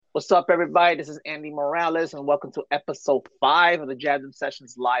What's up, everybody? This is Andy Morales, and welcome to episode 5 of the Jazz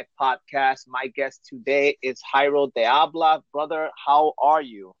Sessions live podcast. My guest today is Jairo de Abla. Brother, how are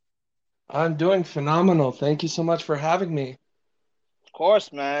you? I'm doing phenomenal. Thank you so much for having me. Of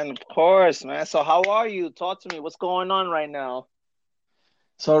course, man. Of course, man. So, how are you? Talk to me. What's going on right now?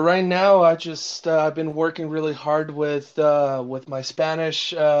 So right now, I've been working really hard with my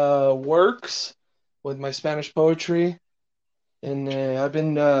Spanish works, with my Spanish poetry, and I've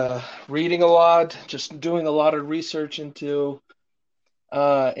been reading a lot, just doing a lot of research into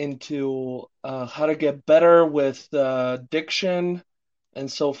how to get better with diction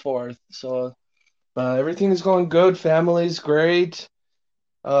and so forth. So everything is going good. Family's great.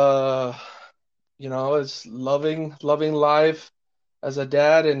 Uh, it's loving life as a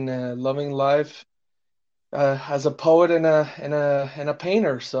dad and loving life as a poet and a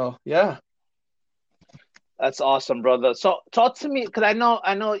painter. So yeah, That's awesome, brother. So, talk to me because I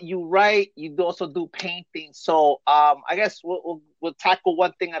know you write. You also do painting. So, I guess we'll tackle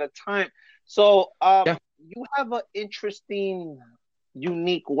one thing at a time. So, yeah, you have an interesting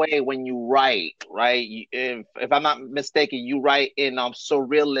unique way when you write, right? If I'm not mistaken, you write in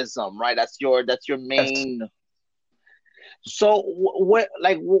surrealism, right? That's your yes. main. So what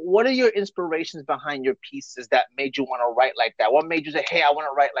are your inspirations behind your pieces that made you want to write like that? What made you say, "Hey, I want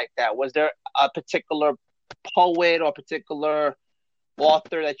to write like that"? Was there a particular poet or a particular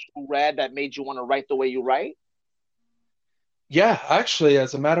author that you read that made you want to write the way you write? Yeah, actually,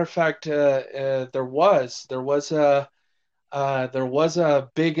 as a matter of fact, there was a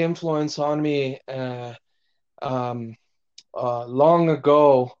big influence on me um, long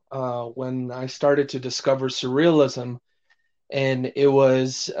ago when I started to discover surrealism, and it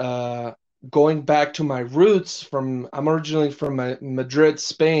was going back to my roots. I'm originally from Madrid,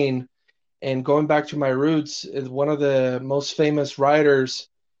 Spain, and going back to my roots, one of the most famous writers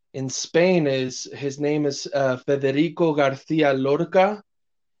in Spain is his name is Federico Garcia Lorca,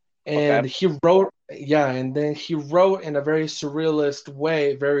 Okay. and he wrote in a very surrealist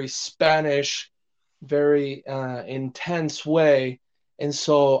way, very Spanish, very intense way, and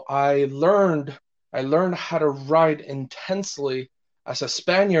so I learned how to write intensely as a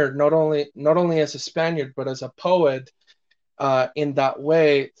Spaniard, not only as a Spaniard but as a poet in that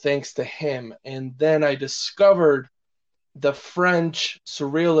way, thanks to him. And then I discovered the French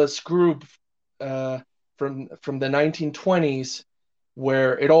surrealist group uh, from the 1920s,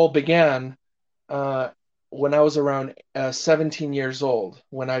 where it all began uh, when I was around 17 years old,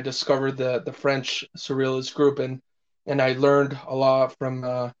 when I discovered the French surrealist group, and I learned a lot from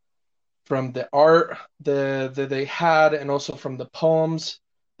the art that they had, and also from the poems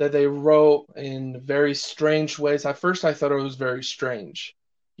that they wrote in very strange ways. At first, I thought it was very strange.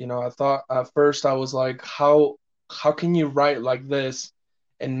 I thought at first I was like, how can you write like this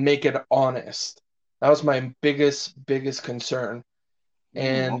and make it honest? That was my biggest concern.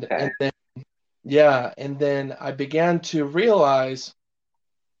 And Okay. then yeah, and then I began to realize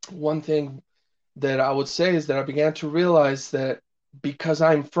one thing that I would say is that I began to realize that because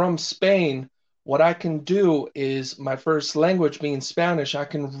I'm from Spain, what I can do is my first language being Spanish, I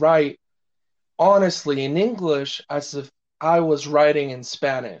can write honestly in English as if I was writing in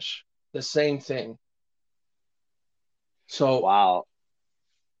Spanish, the same thing. So, Wow.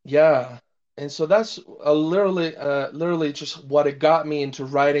 yeah. And so that's literally just what it got me into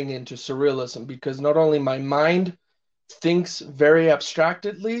writing into surrealism, because not only my mind thinks very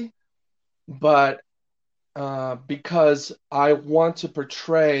abstractedly, but because I want to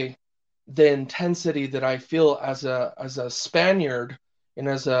portray the intensity that I feel as a Spaniard and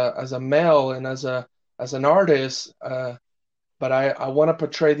as a male and as an artist. But I want to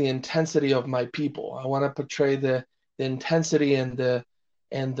portray the intensity of my people. I want to portray the intensity and the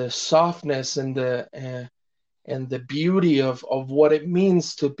softness and the beauty of what it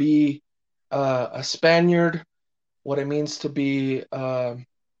means to be a Spaniard, what it means to be a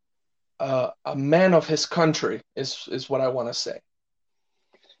man of his country is what I want to say.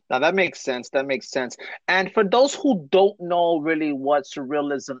 Now that makes sense. That makes sense. And for those who don't know really what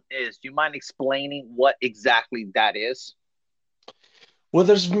surrealism is, do you mind explaining what exactly that is? Well,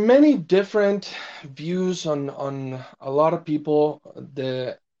 there's many different views on a lot of people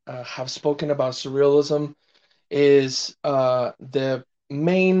that have spoken about surrealism. Is the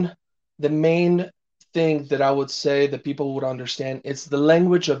main thing that I would say that people would understand. It's the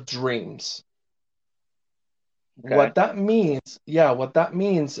language of dreams. Okay. What that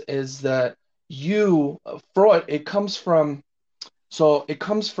means is that Freud, it comes from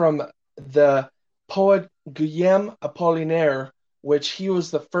the poet Guillaume Apollinaire, which he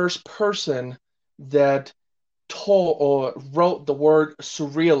was the first person that told or wrote the word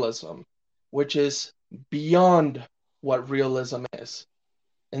surrealism, which is beyond what realism is.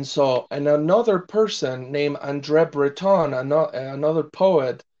 And so, and another person named André Breton, another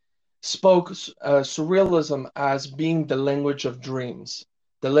poet, spoke surrealism as being the language of dreams,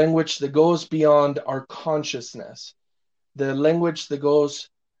 the language that goes beyond our consciousness, the language that goes,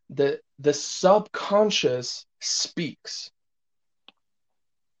 the subconscious speaks.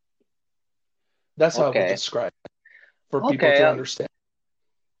 That's how I would Okay. describe it for people Okay. to understand.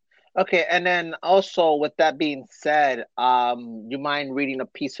 Okay. And then also with that being said, you mind reading a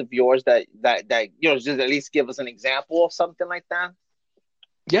piece of yours that just at least give us an example of something like that?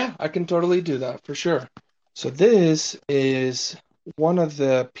 Yeah, I can totally do that for sure. So this is one of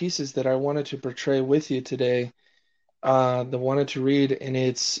the pieces that I wanted to portray with you today. The wanted to read, and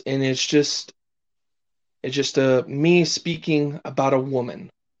it's just me speaking about a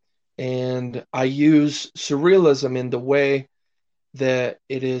woman, and I use surrealism in the way that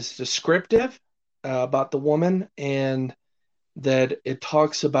it is descriptive about the woman, and that it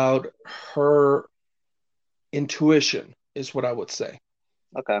talks about her intuition, is what I would say.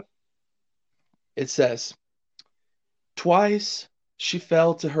 Okay. It says, twice she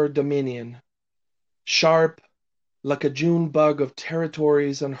fell to her dominion, sharp like a June bug of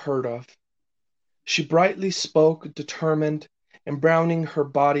territories unheard of. She brightly spoke, determined, and browning her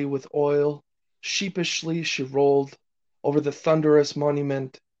body with oil, sheepishly she rolled over the thunderous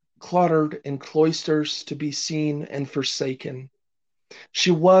monument, cluttered in cloisters to be seen and forsaken. She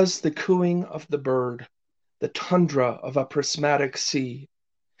was the cooing of the bird, the tundra of a prismatic sea,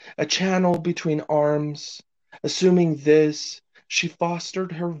 a channel between arms. Assuming this, she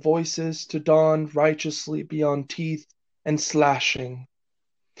fostered her voices to dawn righteously beyond teeth and slashing.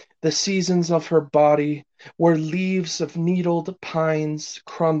 The seasons of her body were leaves of needled pines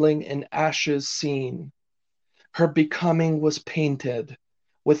crumbling in ashes seen. Her becoming was painted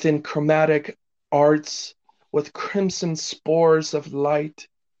within chromatic arts with crimson spores of light.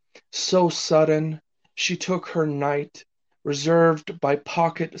 So sudden, she took her night, reserved by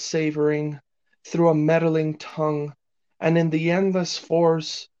pocket savoring, through a meddling tongue, and in the endless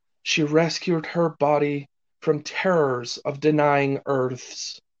force she rescued her body from terrors of denying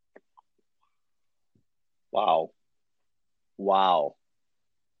earths. Wow. Wow.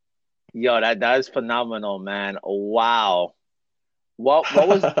 Yo, that is phenomenal, man. Wow. What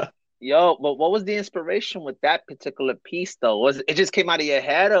was what was the inspiration with that particular piece though? Was it just came out of your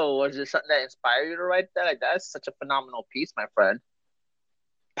head or was it something that inspired you to write that? Like that's such a phenomenal piece, my friend.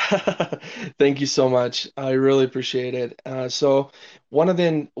 Thank you so much. I really appreciate it. So one of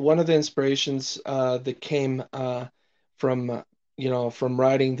the inspirations that came from from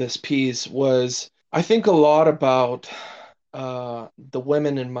writing this piece was I think a lot about the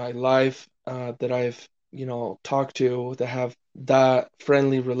women in my life that I've talked to that have that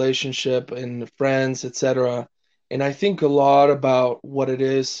friendly relationship and friends, etc. And I think a lot about what it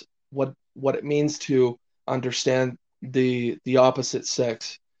is, what it means to understand the opposite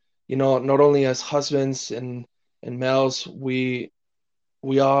sex. Not only as husbands and males, we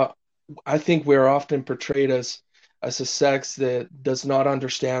are, I think we're often portrayed as a sex that does not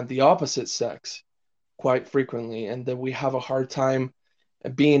understand the opposite sex quite frequently, and that we have a hard time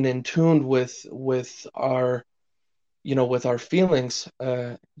being in tune with our with our feelings,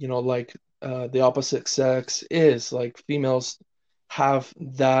 like the opposite sex is like females have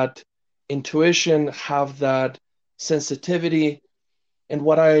that intuition, have that sensitivity. And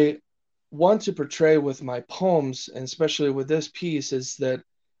what I want to portray with my poems, and especially with this piece, is that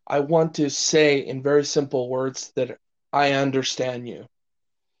I want to say in very simple words that I understand you.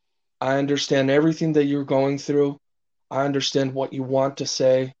 I understand everything that you're going through. I understand what you want to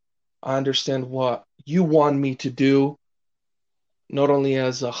say. I understand what you want me to do, not only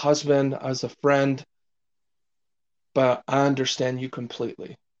as a husband, as a friend, but I understand you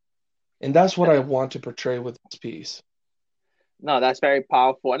completely. And that's what I want to portray with this piece. No, that's very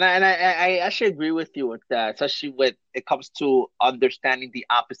powerful, and I actually agree with you with that, especially when it comes to understanding the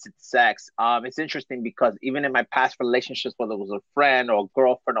opposite sex. It's interesting because even in my past relationships, whether it was a friend or a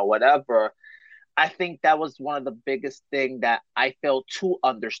girlfriend or whatever, I think that was one of the biggest thing that I failed to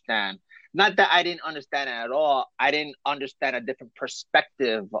understand. Not that I didn't understand it at all. I didn't understand a different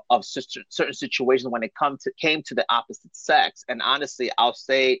perspective of certain situations when it came to the opposite sex. And honestly, I'll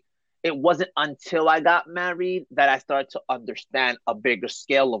say it wasn't until I got married that I started to understand a bigger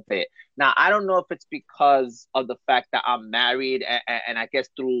scale of it. Now, I don't know if it's because of the fact that I'm married and I guess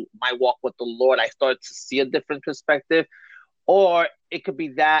through my walk with the Lord, I started to see a different perspective, or it could be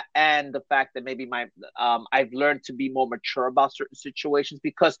that and the fact that maybe my I've learned to be more mature about certain situations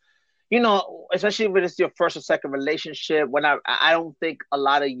because especially if it's your first or second relationship, when I don't think a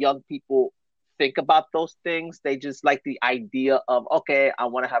lot of young people think about those things. They just like the idea of, okay, I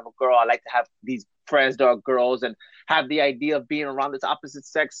want to have a girl. I like to have these friends that are girls and have the idea of being around this opposite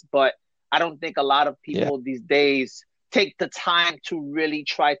sex. But I don't think a lot of Yeah. people these days take the time to really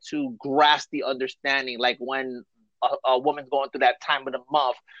try to grasp the understanding. Like when a woman's going through that time of the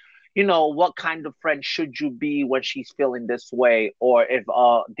month, what kind of friend should you be when she's feeling this way? Or if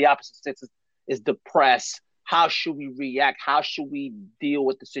the opposite sex is depressed, how should we react? How should we deal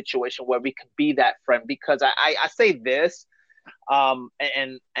with the situation where we can be that friend? Because I say this, and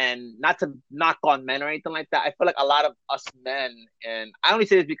not to knock on men or anything like that. I feel like a lot of us men, and I only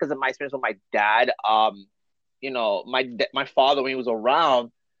say this because of my experience with my dad. My father, when he was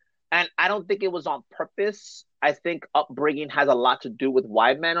around, and I don't think it was on purpose. I think upbringing has a lot to do with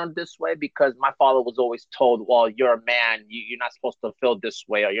why men are this way, because my father was always told, well, you're a man, you're not supposed to feel this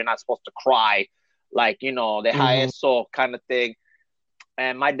way, or you're not supposed to cry, like, the Hmm. highest soul kind of thing.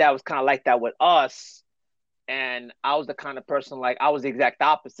 And my dad was kind of like that with us. And I was the kind of person, like, I was the exact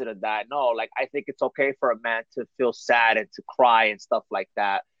opposite of that. No, like, I think it's okay for a man to feel sad and to cry and stuff like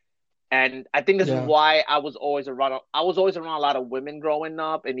that. And I think this is Yeah. why I was always around a lot of women growing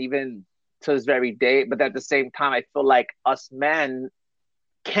up, and even to this very day. But at the same time, I feel like us men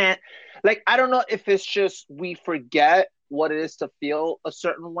can't, like, I don't know if it's just we forget what it is to feel a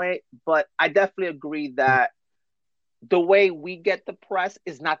certain way, but I definitely agree that the way we get depressed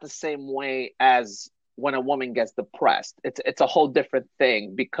is not the same way as when a woman gets depressed. It's a whole different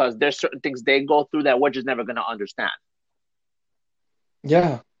thing, because there's certain things they go through that we're just never going to understand.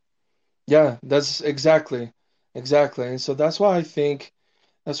 Yeah. Yeah. That's exactly. And so that's why I think,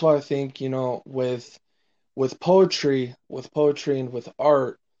 with poetry and with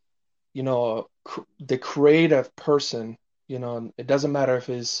art, the creative person, it doesn't matter if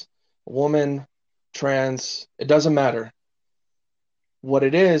it's a woman, trans, it doesn't matter. What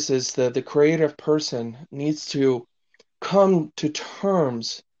it is that the creative person needs to come to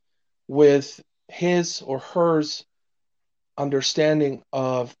terms with his or hers understanding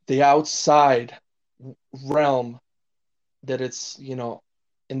of the outside realm, that it's,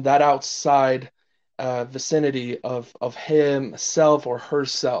 in that outside vicinity of himself or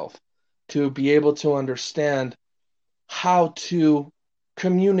herself, to be able to understand how to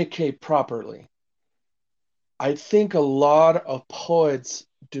communicate properly. I think a lot of poets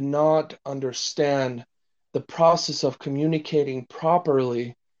do not understand the process of communicating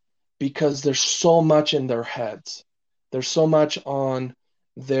properly because there's so much in their heads. There's so much on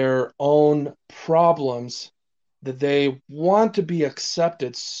their own problems that they want to be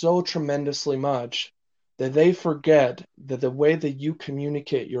accepted so tremendously much that they forget that the way that you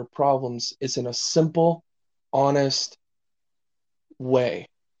communicate your problems is in a simple, honest way.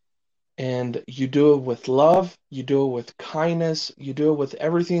 And you do it with love, you do it with kindness, you do it with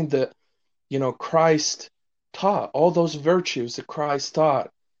everything that, Christ taught. All those virtues that Christ taught,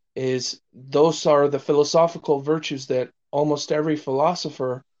 is those are the philosophical virtues that almost every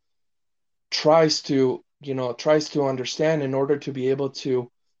philosopher tries to understand in order to be able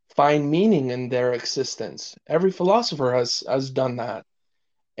to find meaning in their existence. Every philosopher has done that.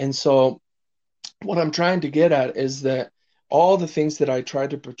 And so what I'm trying to get at is that all the things that I try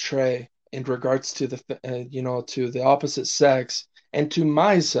to portray in regards to to the opposite sex and to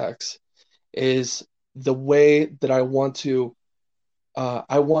my sex, is the way that I want to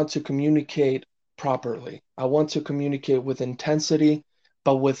communicate properly. I want to communicate with intensity,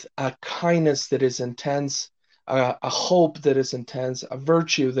 but with a kindness that is intense, a hope that is intense, a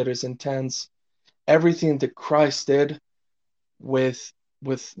virtue that is intense. Everything that Christ did with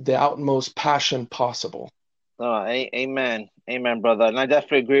with the utmost passion possible. Amen, amen, brother, and I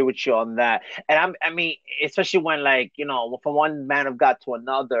definitely agree with you on that. And I mean, especially when, like, from one man of God to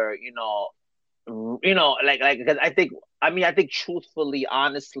another, like, because I think truthfully,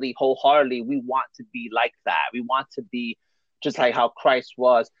 honestly, wholeheartedly, we want to be like that. We want to be just like how Christ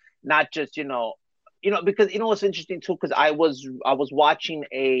was, not just because what's interesting too, because I was watching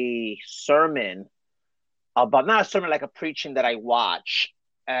a sermon about, not a sermon, like a preaching that I watch,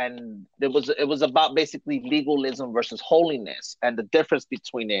 and it was about basically legalism versus holiness and the difference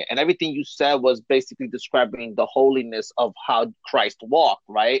between it, and everything you said was basically describing the holiness of how Christ walked,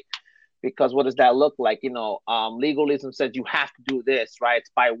 right? Because what does that look like? Legalism says you have to do this, right? It's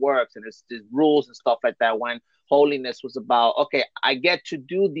by works, and it's there's rules and stuff like that. When holiness was about, okay, I get to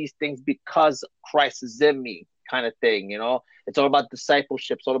do these things because Christ is in me, kind of thing. It's all about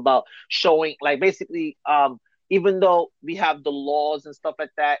discipleship. It's all about showing, like, basically, even though we have the laws and stuff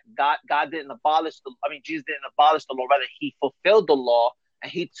like that, God didn't abolish the. I mean, Jesus didn't abolish the law. Rather, He fulfilled the law,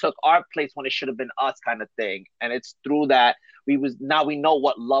 and he took our place when it should have been us, kind of thing. And it's through that now we know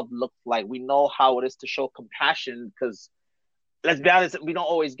what love looks like. We know how it is to show compassion, because let's be honest, we don't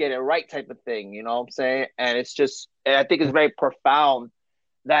always get it right, type of thing. You know what I'm saying? And it's just, and I think it's very profound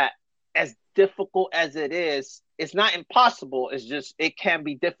that as difficult as it is, it's not impossible. It's just, it can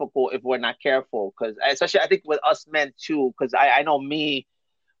be difficult if we're not careful. Because especially, I think with us men too, because I know me,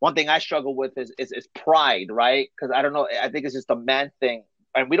 one thing I struggle with is pride, right? Because I don't know, I think it's just a man thing.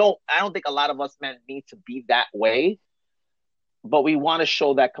 And I don't think a lot of us men need to be that way, but we want to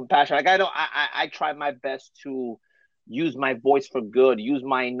show that compassion. Like I try my best to use my voice for good, use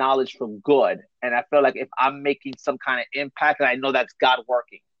my knowledge for good. And I feel like if I'm making some kind of impact, and I know that's God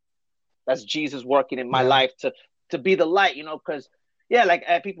working, that's Jesus working in my life to be the light, because yeah, like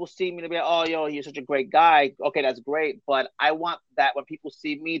people see me to be like, oh, yo, you're such a great guy. Okay, that's great. But I want that when people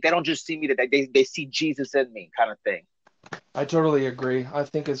see me, they don't just see me, that they see Jesus in me, kind of thing. I totally agree. I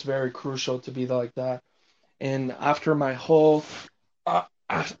think it's very crucial to be like that. And after my whole, uh,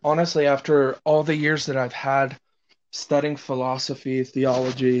 honestly, after all the years that I've had studying philosophy,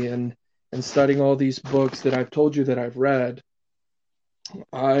 theology, and studying all these books that I've told you that I've read,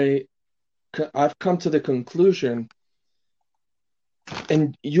 I've come to the conclusion,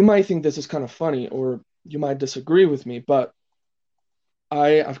 and you might think this is kind of funny, or you might disagree with me, but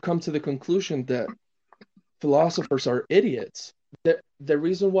I've come to the conclusion that philosophers are idiots. The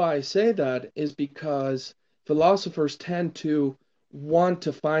reason why I say that is because philosophers tend to want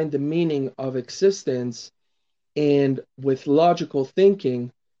to find the meaning of existence and with logical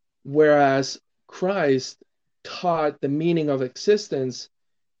thinking, whereas Christ taught the meaning of existence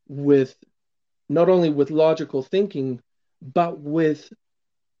with not only with logical thinking, but with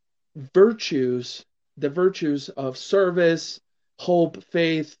virtues, the virtues of service, hope,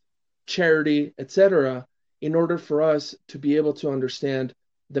 faith, charity, etc., in order for us to be able to understand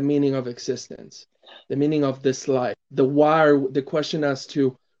the meaning of existence, the meaning of this life, the question as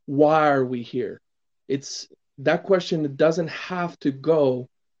to why are we here? It's that question doesn't have to go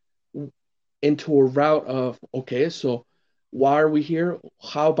into a route of, okay, so why are we here?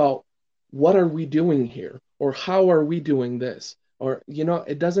 How about what are we doing here? Or how are we doing this? Or,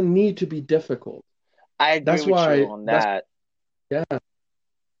 it doesn't need to be difficult. I agree That's with you why, on that. yeah,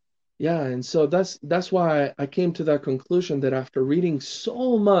 yeah. And so that's why I came to that conclusion that after reading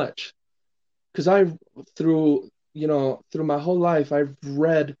so much, because through my whole life, I've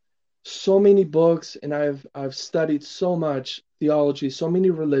read so many books and I've studied so much theology, so many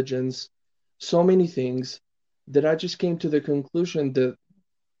religions, so many things, that I just came to the conclusion that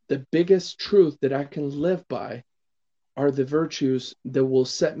the biggest truth that I can live by are the virtues that will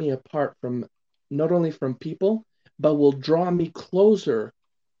set me apart from not only from people, but will draw me closer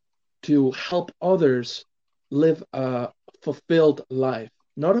to help others live a fulfilled life.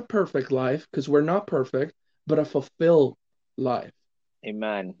 Not a perfect life, because we're not perfect, but a fulfilled life.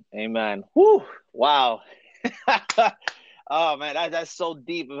 Amen. Amen. Whew. Wow. Oh man, that's so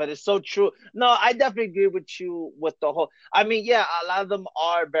deep, but it's so true. No, I definitely agree with you with the whole. I mean, yeah, a lot of them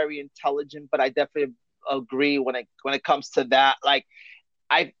are very intelligent, but I definitely agree when it comes to that. Like,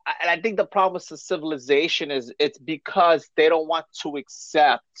 I think the problem with the civilization is it's because they don't want to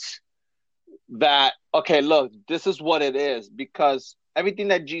accept that. Okay, look, this is what it is, because everything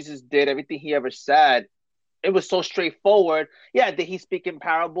that Jesus did, everything he ever said, it was so straightforward. Yeah, did he speak in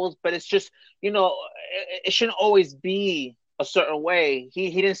parables? But it's just, it shouldn't always be a certain way.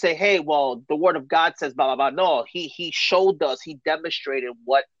 He didn't say, hey, well, the word of God says blah blah blah. No, he showed us, he demonstrated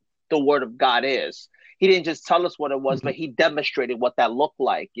what the word of God is. He didn't just tell us what it was, but he demonstrated what that looked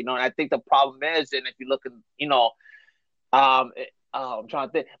like. And I think the problem is, and if you look at, um, I'm trying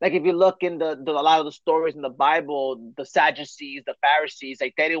to think. Like if you look in a lot of the stories in the Bible, the Sadducees, the Pharisees,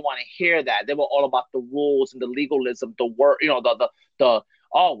 like they didn't want to hear that. They were all about the rules and the legalism, the word, the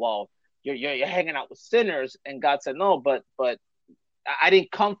oh well, you're hanging out with sinners, and God said no, but I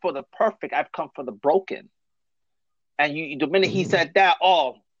didn't come for the perfect. I've come for the broken. And the minute he said that,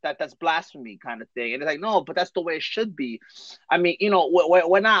 oh, that's blasphemy, kind of thing. And it's like, no, but that's the way it should be. I mean,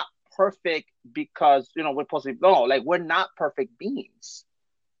 we're not perfect because we're supposed to be, no, like we're not perfect beings,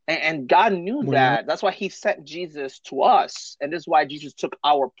 and God knew that. That's why he sent Jesus to us, and this is why Jesus took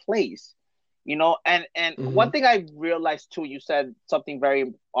our place. And one thing I realized too, you said something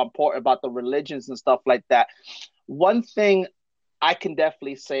very important about the religions and stuff like that. One thing I can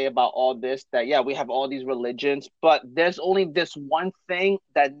definitely say about all this, that yeah, we have all these religions, but there's only this one thing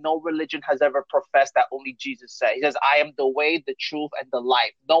that no religion has ever professed that only Jesus said. He says, I am the way, the truth, and the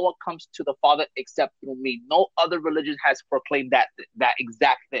life. No one comes to the Father except through me. No other religion has proclaimed that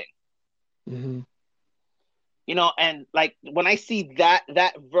exact thing. And like when I see that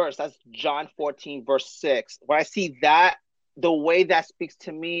verse, that's John 14, verse 6. When I see that, the way that speaks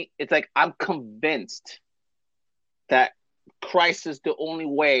to me, it's like I'm convinced that Christ is the only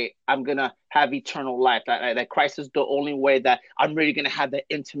way I'm gonna have eternal life. That Christ is the only way that I'm really gonna have that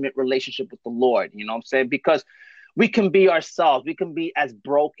intimate relationship with the Lord. You know what I'm saying? Because we can be ourselves, we can be as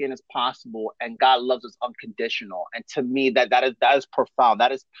broken as possible, and God loves us unconditional. And to me, that is profound.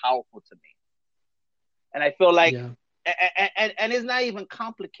 That is powerful to me. And I feel like, Yeah. and it's not even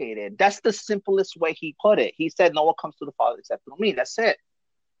complicated. That's the simplest way he put it. He said, "No one comes to the Father except through me." That's it.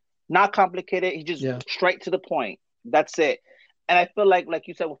 Not complicated. He just Yeah. straight to the point. That's it. And I feel like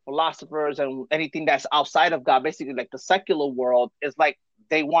you said, with philosophers and anything that's outside of God, basically like the secular world, is like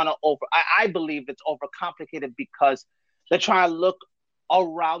they want to over. I believe it's overcomplicated because they're trying to look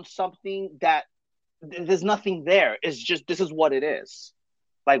around something that there's nothing there. It's just this is what it is.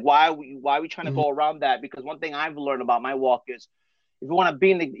 Like why are we trying to Mhm. go around that? Because one thing I've learned about my walk is if you want to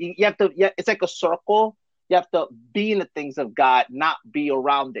be in the, you have to, yeah, it's like a circle. You have to be in the things of God, not be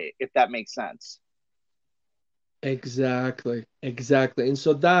around it, if that makes sense. Exactly. Exactly. And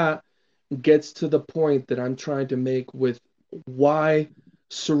so that gets to the point that I'm trying to make with why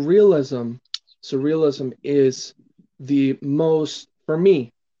surrealism surrealism is the most, for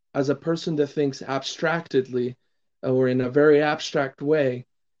me, as a person that thinks abstractedly or in a very abstract way,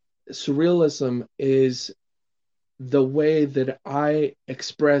 surrealism is the way that I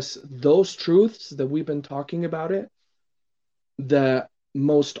express those truths that we've been talking about it the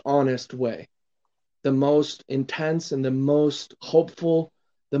most honest way, the most intense and the most hopeful,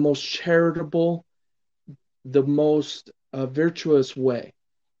 the most charitable, the most virtuous way,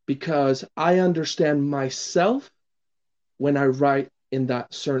 because I understand myself when I write in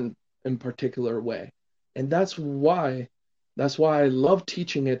that certain in particular way. And that's why I love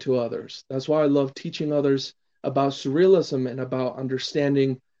teaching it to others. That's why I love teaching others about surrealism and about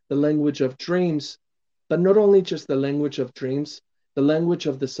understanding the language of dreams, but not only just the language of dreams, the language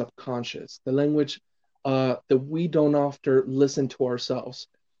of the subconscious, the language that we don't often listen to ourselves.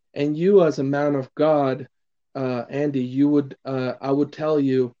 And you, as a man of God, Andy, I would tell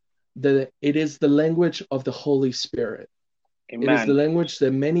you that it is the language of the Holy Spirit. It is the Amen. language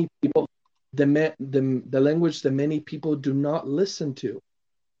that many people, the language that many people do not listen to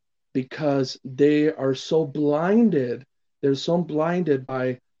because they are so blinded. They're so blinded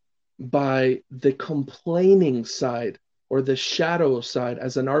by the complaining side or the shadow side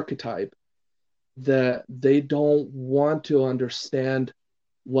as an archetype that they don't want to understand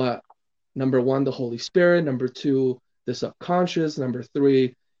what, number one, the Holy Spirit, number two, the subconscious, number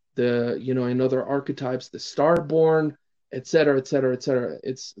three, in other archetypes, the starborn, et cetera, et cetera, et cetera.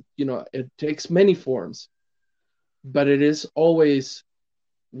 It takes many forms, but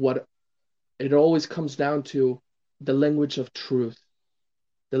what it always comes down to the language of truth,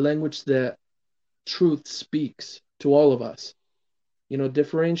 the language that truth speaks to all of us.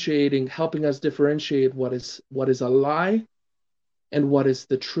 Differentiating, helping us differentiate what is a lie and what is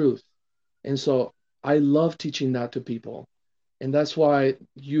the truth. And so I love teaching that to people. And that's why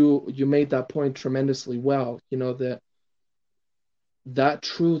you made that point tremendously well. That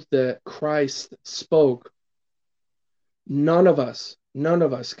truth that Christ spoke, none of us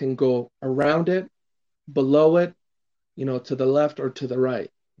can go around it, below it, to the left or to the right.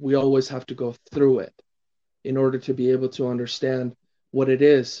 We always have to go through it in order to be able to understand what it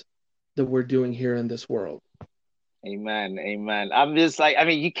is that we're doing here in this world. Amen. Amen. I'm just like, I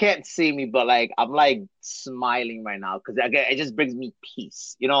mean, you can't see me, but like, I'm like smiling right now because again, it just brings me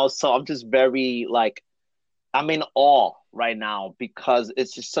peace, So I'm just very like, I'm in awe right now because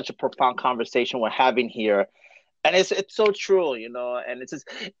it's just such a profound conversation we're having here. And it's so true, and it's just,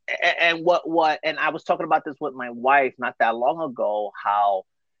 and and I was talking about this with my wife not that long ago, how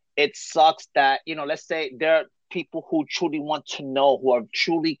it sucks that, let's say there are people who truly want to know, who are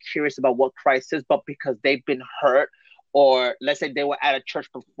truly curious about what Christ is, but because they've been hurt, or let's say they were at a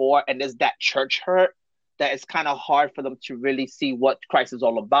church before and there's that church hurt, that it's kind of hard for them to really see what Christ is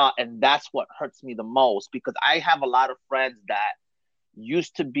all about. And that's what hurts me the most because I have a lot of friends that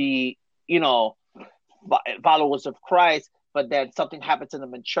used to be, you know, followers of Christ, but then something happened to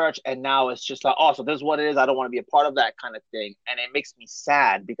them in church, and now it's just like, oh, so this is what it is. I don't want to be a part of that kind of thing, and it makes me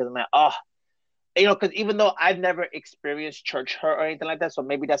sad because I'm like, oh, because even though I've never experienced church hurt or anything like that, so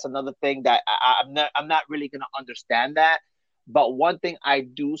maybe that's another thing that I'm not really gonna understand that. But one thing I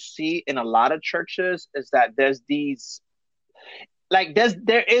do see in a lot of churches is that there's these like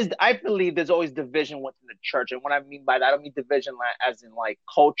there is I believe there's always division within the church, and what I mean by that, I don't mean division like, as in like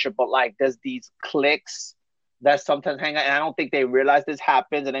culture, but like there's these cliques that sometimes hang out, and I don't think they realize this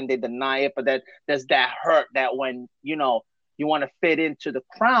happens, and then they deny it. But then there's that hurt that when you want to fit into the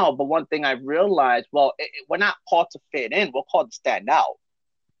crowd. But one thing I've realized, well, we're not called to fit in; we're called to stand out.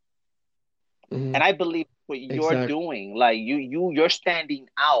 Hmm. And I believe what you're Exactly. doing, like you're standing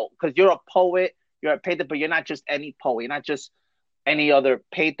out because you're a poet, you're a painter, but you're not just any poet, you're not just any other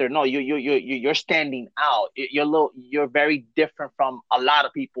painter. No, you're standing out. You're very different from a lot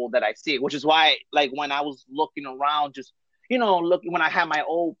of people that I see, which is why, like, when I was looking around, just looking when I had my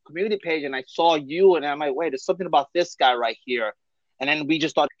old community page and I saw you, and I'm like, wait, there's something about this guy right here. And then we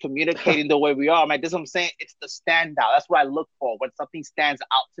just started communicating the way we are. I'm like, this is what I'm saying. It's the standout. That's what I look for when something stands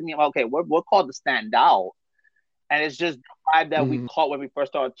out to me. I'm like, okay, we're called to stand out. And it's just the vibe that we Hmm. caught when we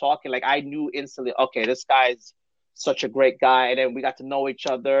first started talking. Like, I knew instantly, okay, this guy's such a great guy. And then we got to know each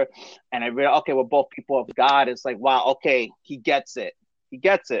other. And I realized, okay, we're both people of God. It's like, wow, okay, he gets it. He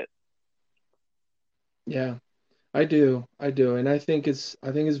gets it. Yeah, I do, and I think it's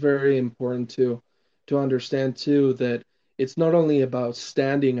very important to understand too that it's not only about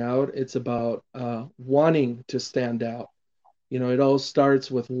standing out, it's about wanting to stand out. You know, it all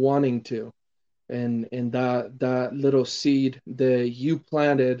starts with wanting to, and that little seed that you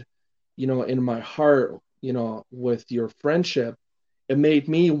planted, you know, in my heart, you know, with your friendship, it made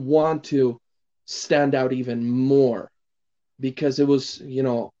me want to stand out even more because it was, you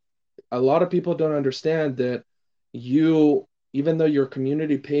know, a lot of people don't understand that you, even though your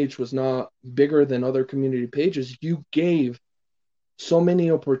community page was not bigger than other community pages, you gave so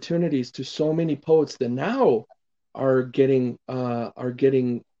many opportunities to so many poets that now are getting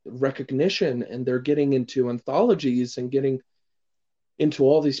recognition, and they're getting into anthologies and getting into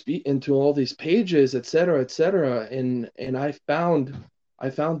all these pages, etc., etc. And I found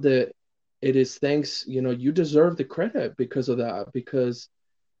that it is thanks, you know, you deserve the credit because of that, because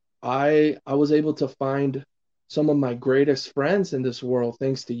I was able to find some of my greatest friends in this world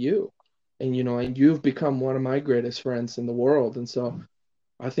thanks to you. And you know, and you've become one of my greatest friends in the world. And so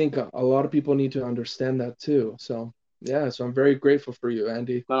I think a lot of people need to understand that too. So yeah, so I'm very grateful for you,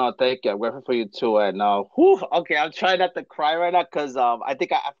 Andy. No, no, thank you. I'm grateful for you too. And whew, okay, I'm trying not to cry right now because I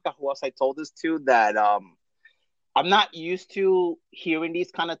think I forgot who else I told this to that I'm not used to hearing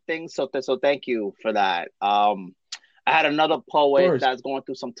these kind of things. So thank you for that. I had another Of poet course. that's going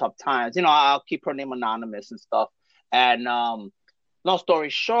through some tough times. I'll keep her name anonymous and stuff. And long story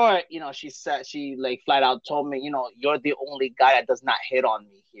short, she said, she like flat out told me, you're the only guy that does not hit on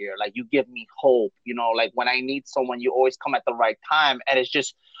me here. Like, you give me hope. Like, when I need someone, you always come at the right time. And it's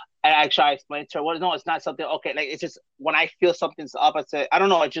just, and actually I explained to her, well, no, it's not something. Okay, like, it's just when I feel something's up, I say, I don't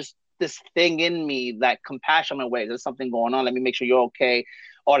know, it's just this thing in me, that compassion. I'm like, wait, there's something going on. Let me make sure you're okay.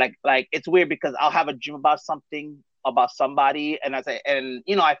 Or like it's weird because I'll have a dream about something, about somebody, and I say, and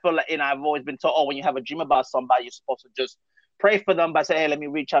I feel like, I've always been told, oh, when you have a dream about somebody, you're supposed to just pray for them, but say, hey, let me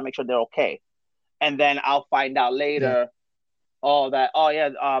reach out, make sure they're okay. And then I'll find out Yeah. later, oh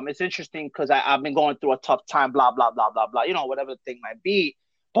yeah, it's interesting because I've been going through a tough time, blah blah blah blah blah, whatever the thing might be.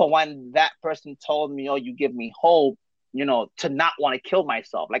 But when that person told me, oh, you give me hope, to not want to kill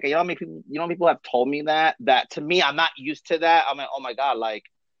myself. Like, how many people, people have told me that to me, I'm not used to that. I'm like, oh my God, like,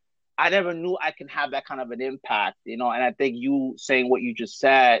 I never knew I can have that kind of an impact, and I think you saying what you just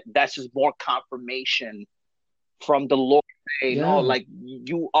said, that's just more confirmation from the Lord saying, no, Yeah. like,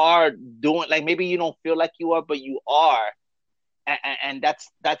 you are doing, like, maybe you don't feel like you are, but you are. And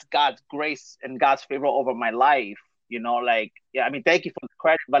that's God's grace and God's favor over my life. Like, yeah, I mean, thank you for the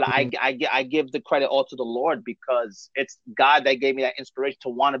credit, but Mhm. I give the credit all to the Lord because it's God that gave me that inspiration to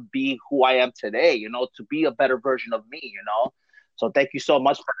want to be who I am today, to be a better version of me. So thank you so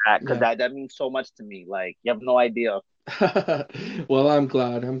much for that because Yeah. that means so much to me. Like, you have no idea. Well, I'm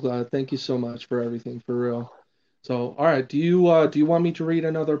glad. I'm glad. Thank you so much for everything, for real. So, all right, do you want me to read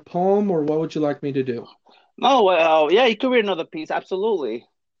another poem, or what would you like me to do? No, well, yeah, you could read another piece. Absolutely.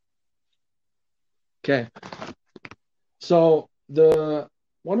 Okay. So, the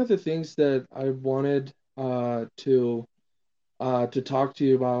one of the things that I wanted to talk to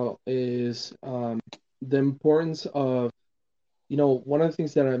you about is the importance of, you know, one of the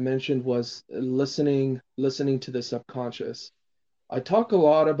things that I mentioned was listening to the subconscious. I talk a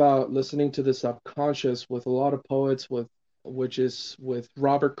lot about listening to the subconscious with a lot of poets, with which is with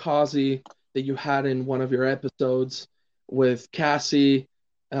Robert Causey that you had in one of your episodes, with Cassie,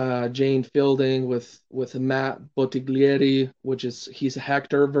 Jane Fielding, with Matt Bottiglieri, which is he's a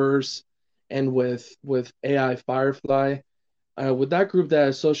Hector verse, and with AI Firefly. With that group that I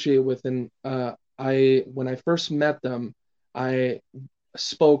associate with, and I when I first met them, I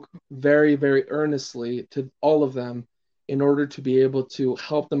spoke very, very earnestly to all of them in order to be able to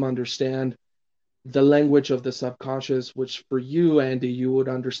help them understand the language of the subconscious, which for you, Andy, you would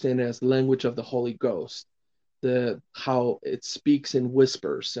understand it as language of the Holy Ghost, the how it speaks in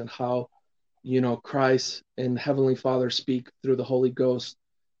whispers, and how Christ and Heavenly Father speak through the Holy Ghost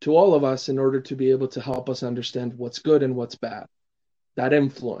to all of us in order to be able to help us understand what's good and what's bad, that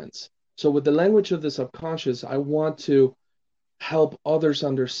influence. So with the language of the subconscious, I want to help others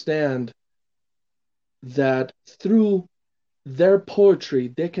understand that through their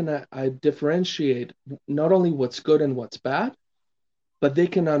poetry, they can differentiate not only what's good and what's bad, but they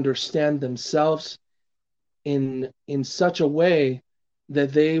can understand themselves in such a way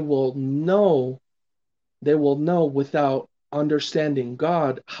that they will know without understanding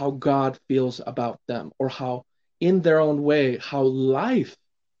God how God feels about them, or how in their own way how life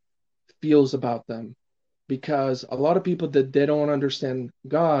feels about them. Because a lot of people that they don't understand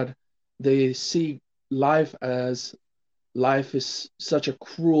God, they see life as life is such a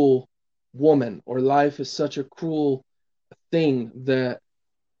cruel woman, or life is such a cruel thing that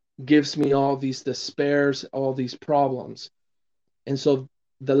gives me all these despairs, all these problems. And so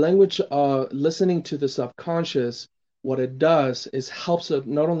the language, listening to the subconscious, what it does is helps us,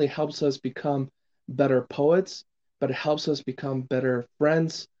 not only helps us become better poets, but it helps us become better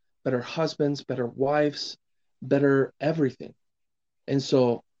friends, better husbands, better wives, better everything. And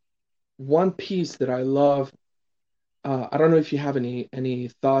so one piece that I love, I don't know if you have any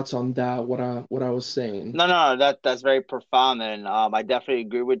thoughts on that, what I was saying. No, no, that's very profound, and I definitely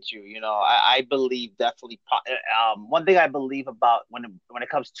agree with you. I believe definitely. One thing I believe about when it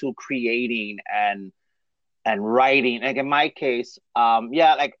comes to creating and writing, like in my case,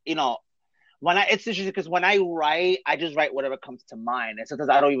 yeah, like when it's interesting because when I write, I just write whatever comes to mind, and sometimes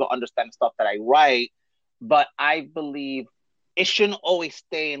I don't even understand the stuff that I write. But I believe it shouldn't always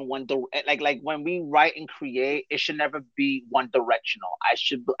stay in one like when we write and create, it should never be one directional.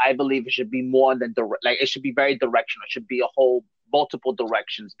 I believe it should be more than like it should be very directional. It should be a whole multiple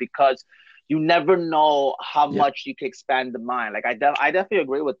directions because you never know how Yeah, much you can expand the mind. Like I definitely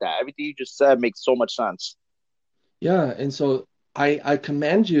agree with that. Everything you just said makes so much sense. yeah. And so I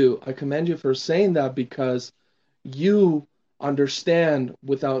commend you for saying that, because you understand,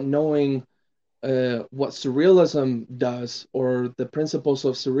 without knowing what surrealism does, or the principles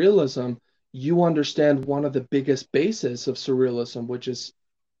of surrealism, you understand one of the biggest bases of surrealism, which is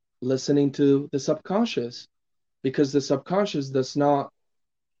listening to the subconscious, because the subconscious does not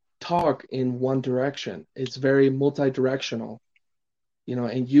talk in one direction. It's very multi-directional,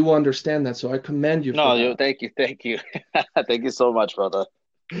 and you understand that. So I commend you for No, that. thank you, thank you so much, brother.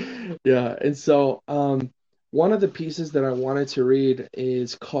 Yeah, and so one of the pieces that I wanted to read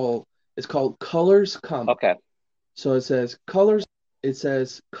is called Colors Come. Okay. So it says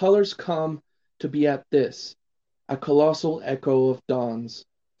colors come to be at this, a colossal echo of dawns,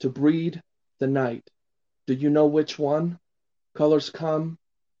 to breed the night. Do you know which one? Colors come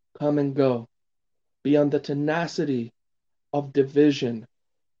and go, beyond the tenacity of division,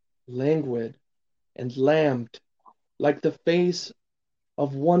 languid and lambed, like the face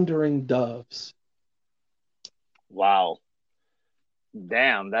of wandering doves. Wow.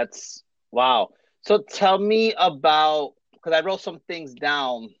 Damn, that's wow. So tell me about because I wrote some things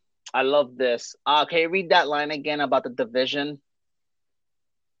down. I love this. Can you read that line again about the division?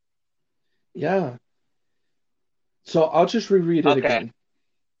 Yeah. So I'll just reread it Okay. again.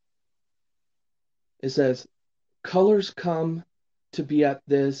 It says, colors come to be at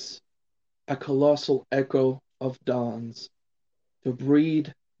this, a colossal echo of dawns, to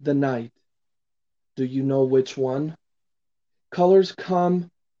breed the night. Do you know which one? Colors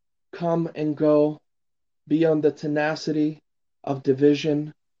come and go, beyond the tenacity of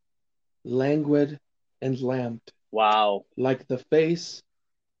division, languid and lamped, Wow. like the face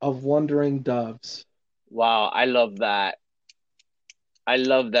of wandering doves. Wow. I love that. I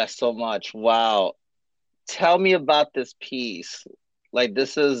love that so much. Wow. Tell me about this piece. Like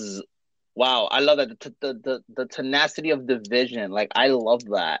this is wow. I love that the tenacity of division. Like I love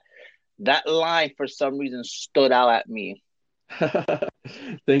that. That line for some reason stood out at me.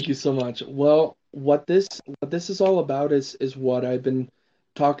 Thank you so much. Well, what this is all about is what I've been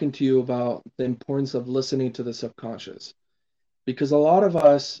talking to you about, the importance of listening to the subconscious. Because a lot of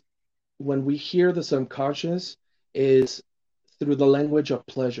us, when we hear the subconscious, is through the language of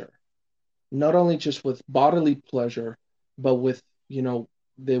pleasure. Not only just with bodily pleasure, but with,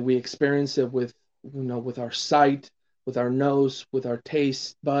 that we experience it with, with our sight, with our nose, with our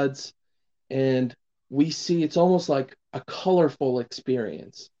taste buds, and we see it's almost like a colorful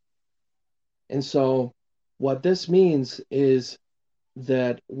experience. And so what this means is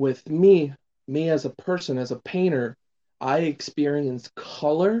that with me as a person, as a painter, I experience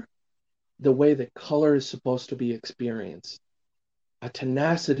color the way that color is supposed to be experienced. A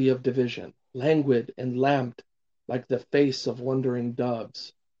tenacity of division, languid and lamped like the face of wandering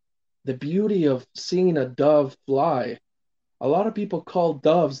doves. The beauty of seeing a dove fly. A lot of people call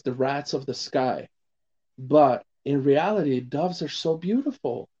doves the rats of the sky, but in reality, doves are so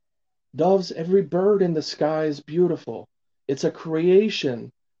beautiful. Doves, every bird in the sky is beautiful. It's a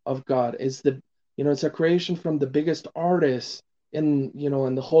creation of God. It's a creation from the biggest artist in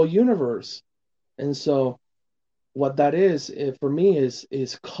the whole universe. And so what that is, for me,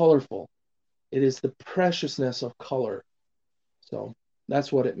 is colorful. It is the preciousness of color. So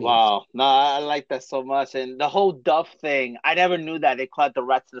that's what it means. Wow. No, I like that so much. And the whole dove thing, I never knew that they call it the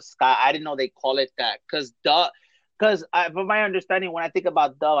rats of the sky. I didn't know they call it that. From my understanding, when I think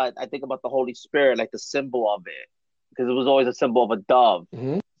about dove, I think about the Holy Spirit, like the symbol of it, because it was always a symbol of a dove.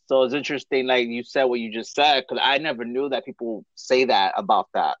 Mm-hmm. So it's interesting, like you said what you just said, because I never knew that people say that about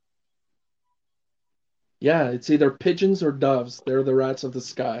that. Yeah, it's either pigeons or doves. They're the rats of the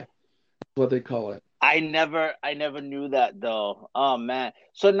sky. That's what they call it. I never knew that though. Oh man.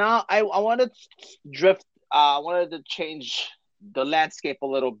 So now I wanted to drift. I wanted to change the landscape a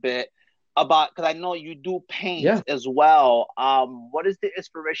little bit about because I know you do paint Yeah. as well. What is the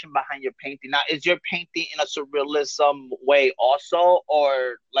inspiration behind your painting? Now, is your painting in a surrealism way also,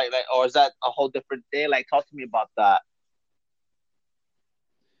 or or is that a whole different thing? Like, talk to me about that.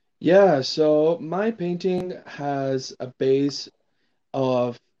 Yeah, so my painting has a base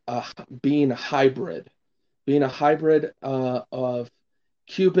of uh, being a hybrid, of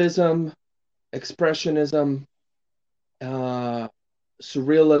cubism, expressionism, uh,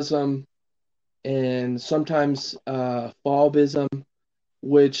 surrealism, and sometimes Faubism,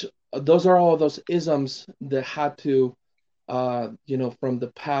 which those are all those isms that had to, from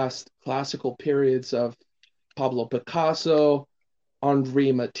the past classical periods of Pablo Picasso,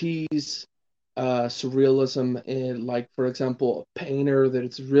 Henri Matisse, surrealism, and like for example, a painter that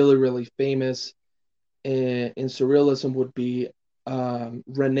it's really really famous in surrealism would be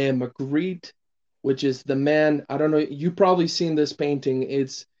Rene Magritte, which is the man. I don't know. You've probably seen this painting.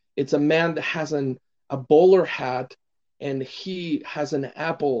 It's a man that has a bowler hat, and he has an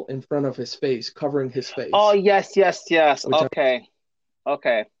apple in front of his face, covering his Oh face, yes, yes, yes. which Okay,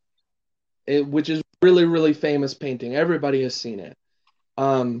 okay. which is really really famous painting. Everybody has seen it.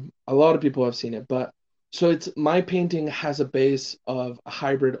 A lot of people have seen it, but so it's my painting has a base of a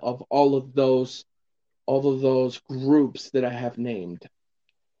hybrid of all of those groups that I have named.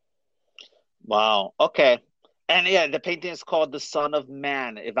 Wow. Okay. And yeah, the painting is called The Son of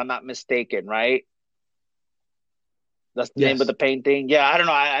Man, if I'm not mistaken, right? That's the name of Yes. the painting. Yeah, I don't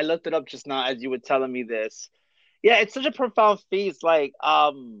know. I looked it up just now as you were telling me this. Yeah, it's such a profound piece. Hold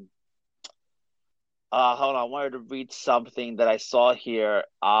on, I wanted to read something that I saw here.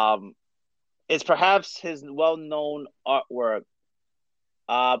 It's perhaps his well-known artwork.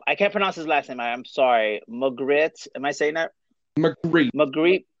 I can't pronounce his last name. I'm sorry. Magritte. Am I saying that? Magritte.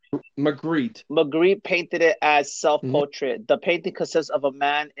 Magritte. Magritte. Magritte painted it as Mhm. self-portrait. The painting consists of a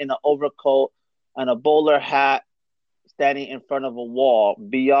man in an overcoat and a bowler hat standing in front of a wall,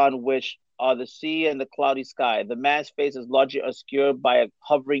 beyond which are the sea and the cloudy sky. The man's face is largely obscured by a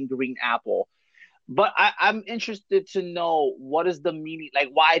hovering green apple. But I'm interested to know what is the meaning, like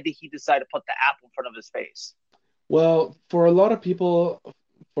why did he decide to put the apple in front of his face? Well, for a lot of people,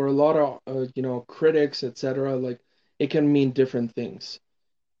 for a lot of critics, etc., like it can mean different things.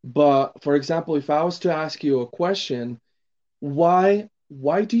 But for example, if I was to ask you a question, why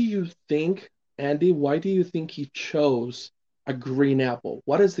do you think, Andy, why do you think he chose a green apple?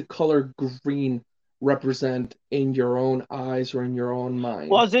 What does the color green represent in your own eyes or in your own Well,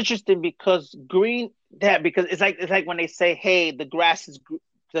 mind? it's interesting because green, yeah, because it's like when they say, "Hey, the grass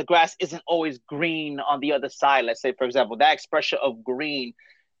isn't always green on the other side." Let's say, for example, that expression of green.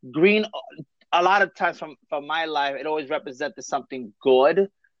 A lot of times from my life, it always represented something good,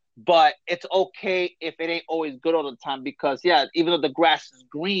 but it's okay if it ain't always good all the time because yeah, even though the grass is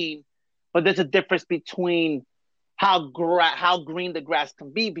green, but there's a difference between how green the grass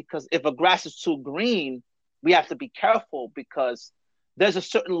can be because if a grass is too green, we have to be careful because there's a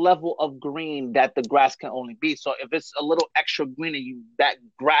certain level of green that the grass can only be. So if it's a little extra green and you that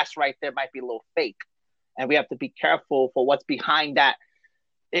grass right there might be a little fake, and we have to be careful for what's behind that.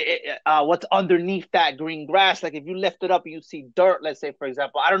 What's underneath that green grass? Like if you lift it up and you see dirt, let's say for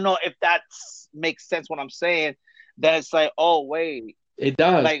example, I don't know if that makes sense what I'm saying. Then it's like, oh wait, It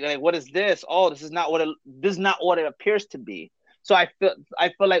does. like what is this? Oh, this is not what it appears to be. So I feel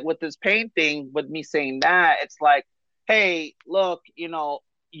like with this painting, with me saying that, it's like, hey, look,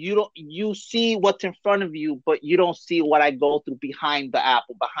 you see what's in front of you, but you don't see what I go through behind the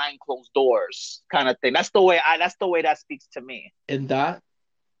apple, behind closed doors, kind of thing. That's the way that speaks to me. And that,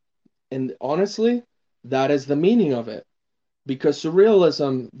 and honestly, that is the meaning of it. Because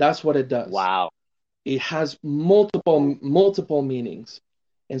surrealism, that's what it does. Wow. It has multiple meanings.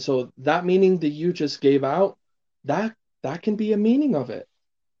 And so that meaning that you just gave out, that that can be a meaning of it.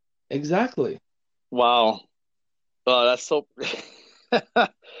 Exactly. Wow. Oh, that's so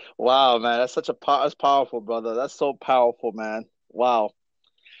wow, man. That's powerful, brother. That's so powerful, man. Wow.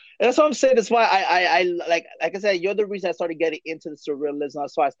 And that's what I'm saying. That's why I like I said, you're the reason I started getting into the surrealism.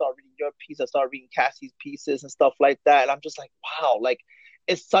 That's why I started reading your piece. I started reading Cassie's pieces and stuff like that. And I'm just like, wow, like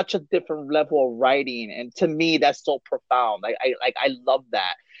it's such a different level of writing. And to me, that's so profound. I love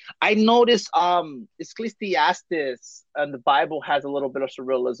that. I noticed Ecclesiastes and the Bible has a little bit of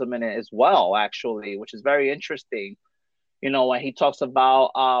surrealism in it as well, actually, which is very interesting. When he talks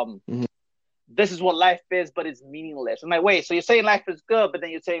about Mhm. this is what life is, but it's meaningless. I'm like, wait, so you're saying life is good, but then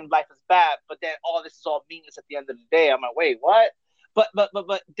you're saying life is bad, but then all this is all meaningless at the end of the day. I'm like, wait, what? But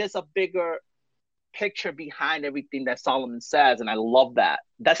there's a bigger picture behind everything that Solomon says, and I love that.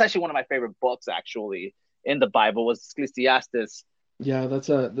 That's actually one of my favorite books, actually, in the Bible was Ecclesiastes. Yeah, that's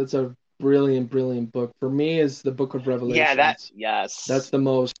a brilliant book. For me, is the Book of Yeah, Revelations. That's yes. the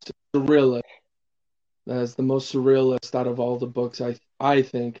most surrealist. That's the most surrealist out of all the books, I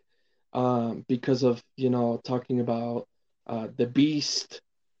think, because of talking about the beast,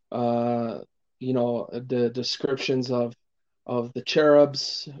 uh, the descriptions of the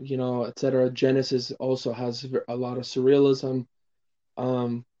cherubs, etc. Genesis also has a lot of surrealism.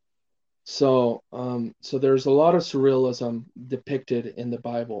 Um, so there's a lot of surrealism depicted in the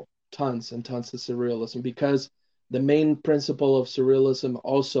Bible, tons and tons of surrealism, because the main principle of surrealism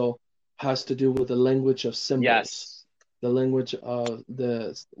also has to do with the language of symbols, Yes. the language of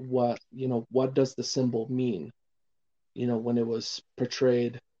what does the symbol mean, when it was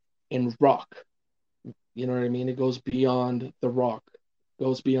portrayed in rock. You know what I mean? It goes beyond the rock,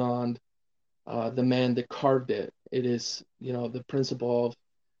 goes beyond the man that carved it. It is, the principle of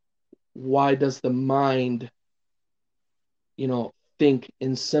why does the mind think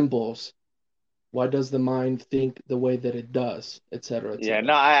in symbols? Why does the mind think the way that it does, et cetera, et Yeah,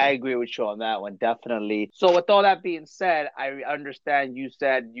 no, cetera? I So, agree with you on that one, definitely. So, with all that being said, I understand you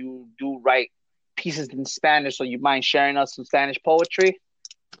said you do write pieces in Spanish, so you mind sharing us some Spanish poetry?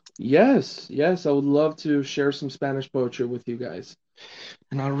 yes, yes, I would love to share some Spanish poetry with you guys.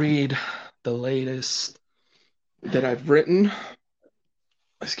 And I'll read the latest that I've written,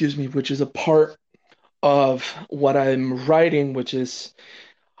 excuse me, which is a part of what I'm writing, which is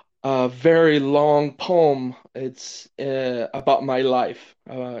a very long poem. It's about my life.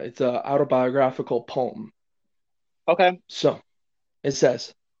 It's an autobiographical poem. Okay. So it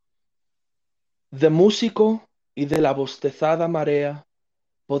says, de músico y de la bostezada marea,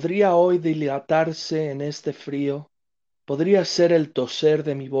 podría hoy dilatarse en este frío, podría ser el toser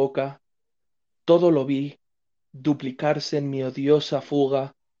de mi boca, todo lo vi, duplicarse en mi odiosa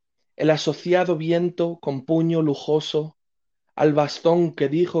fuga, el asociado viento con puño lujoso, al bastón que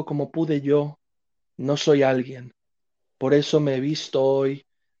dijo como pude yo, no soy alguien, por eso me he visto hoy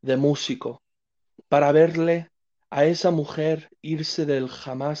de músico, para verle a esa mujer irse del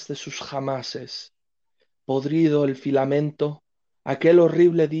jamás de sus jamases, podrido el filamento, aquel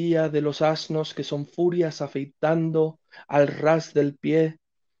horrible día de los asnos que son furias afeitando al ras del pie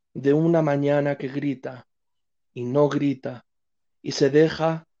de una mañana que grita y no grita y se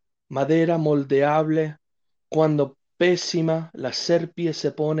deja madera moldeable cuando pésima la serpie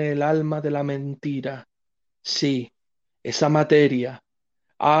se pone el alma de la mentira. Sí, esa materia.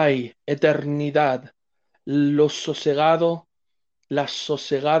 Ay, eternidad, lo sosegado, la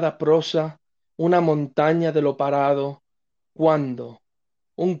sosegada prosa, una montaña de lo parado. ¿Cuándo?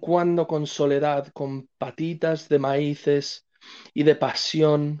 Un cuándo con soledad, con patitas de maíces y de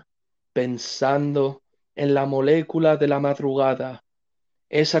pasión, pensando en la molécula de la madrugada,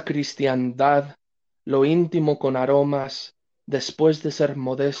 esa cristiandad, lo íntimo con aromas, después de ser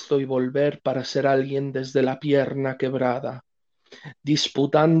modesto y volver para ser alguien desde la pierna quebrada,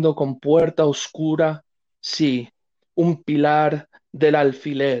 disputando con puerta oscura, sí, un pilar del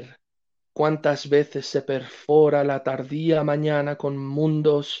alfiler. Cuántas veces se perfora la tardía mañana con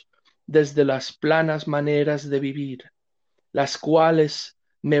mundos desde las planas maneras de vivir, las cuales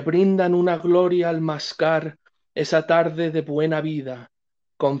me brindan una gloria al mascar esa tarde de buena vida,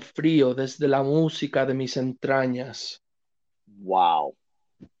 con frío desde la música de mis entrañas. Wow.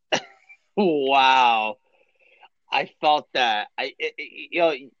 Wow. I felt that.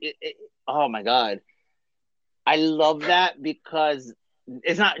 Oh my God. I love that because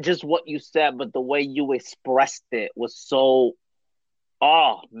it's not just what you said, but the way you expressed it was so.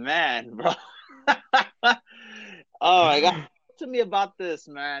 Oh man, bro. Oh my God. Talk to me about this,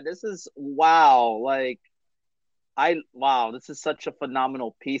 man. This is wow. Like wow, this is such a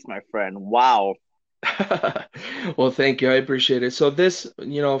phenomenal piece, my friend. Wow. Well, thank you. I appreciate it. So this,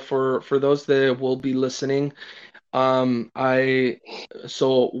 for those that will be listening, I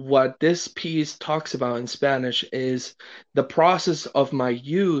so what this piece talks about in Spanish is the process of my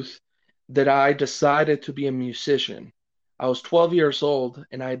youth that I decided to be a musician. I was 12 years old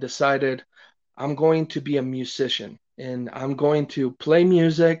and I decided I'm going to be a musician and I'm going to play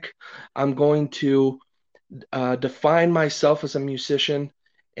music. I'm going to define myself as a musician.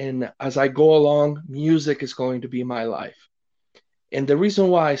 And as I go along, music is going to be my life. And the reason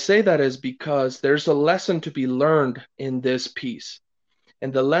why I say that is because there's a lesson to be learned in this piece.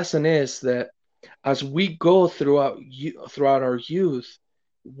 And the lesson is that as we go throughout our youth,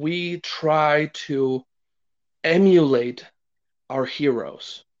 we try to emulate our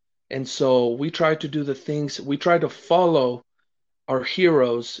heroes. And so we try to do the things, we try to follow our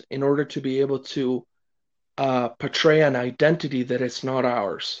heroes in order to be able to portray an identity that is not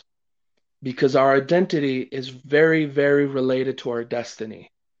ours. Because our identity is very, very related to our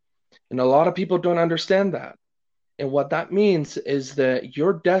destiny. And a lot of people don't understand that. And what that means is that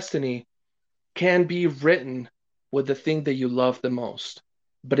your destiny can be written with the thing that you love the most.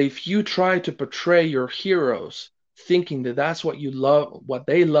 But if you try to portray your heroes thinking that that's what you love, what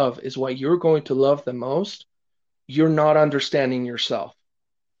they love is what you're going to love the most, you're not understanding yourself.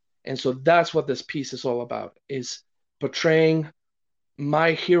 And so that's what this piece is all about, is portraying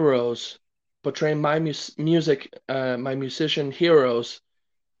my heroes, portraying my my musician heroes,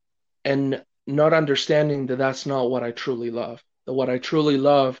 and not understanding that that's not what I truly love. That what I truly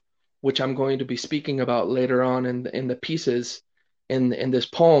love, which I'm going to be speaking about later on in the pieces in this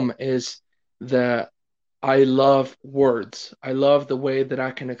poem, is that I love words. I love the way that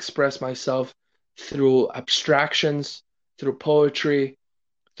I can express myself through abstractions, through poetry,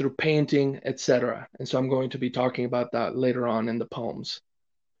 through painting, etc. And so I'm going to be talking about that later on in the poems.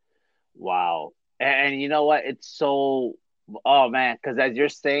 Wow. And you know what? It's so, oh man, because as you're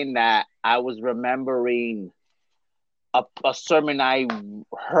saying that, I was remembering a sermon I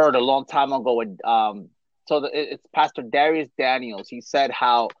heard a long time ago. It's Pastor Darius Daniels. He said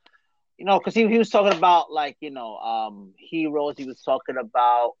how, because he was talking about like, heroes. He was talking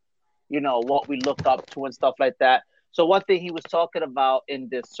about, what we look up to and stuff like that. So one thing he was talking about in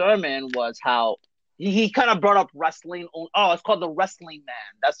this sermon was how he kind of brought up wrestling. Oh, it's called the Wrestling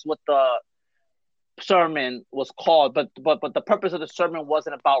Man. That's what the sermon was called. But the purpose of the sermon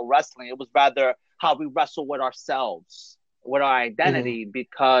wasn't about wrestling. It was rather how we wrestle with ourselves, with our Mhm. identity,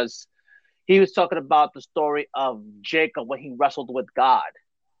 because he was talking about the story of Jacob when he wrestled with God,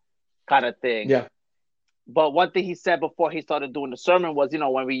 kind of thing. Yeah. But one thing he said before he started doing the sermon was,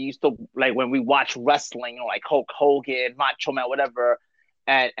 when we used to like when we watch wrestling, like Hulk Hogan, Macho Man, whatever,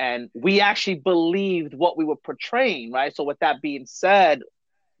 and we actually believed what we were portraying, right? So with that being said,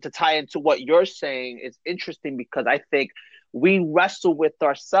 to tie into what you're saying, is interesting because I think we wrestle with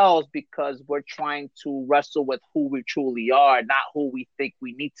ourselves because we're trying to wrestle with who we truly are, not who we think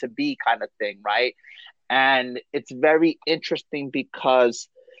we need to be, kind of thing, right? And it's very interesting because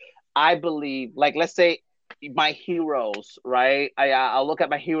I believe, like, let's say my heroes, right? I'll look at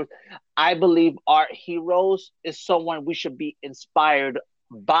my heroes. I believe our heroes is someone we should be inspired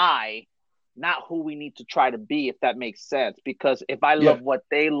by, not who we need to try to be, if that makes sense. Because if I love Yeah. what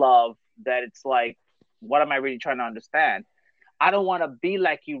they love, that it's like, what am I really trying to understand? I don't want to be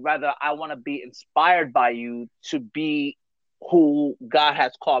like you. Rather, I want to be inspired by you to be who God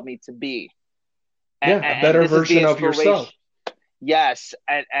has called me to be. Yeah. A And better this is the version of inspiration. yourself. Yes,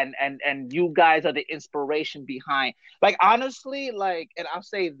 and you guys are the inspiration behind. Like honestly, like, and I'll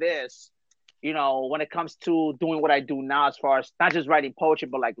say this, when it comes to doing what I do now, as far as not just writing poetry,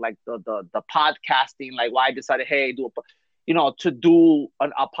 but like the podcasting, like why I decided, hey, to do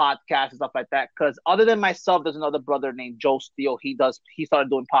a podcast and stuff like that. Because other than myself, there's another brother named Joe Steele. He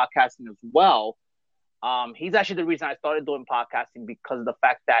started doing podcasting as well. He's actually the reason I started doing podcasting because of the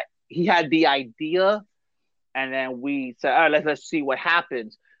fact that he had the idea and then we said, all right, let's see what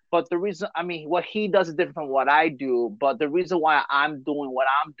happens. But the reason, I mean, what he does is different from what I do. But the reason why I'm doing what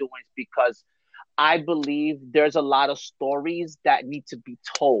I'm doing is because I believe there's a lot of stories that need to be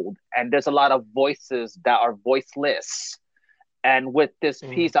told, and there's a lot of voices that are voiceless. And with this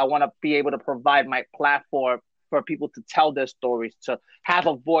Mm. piece, I want to be able to provide my platform for people to tell their stories, to have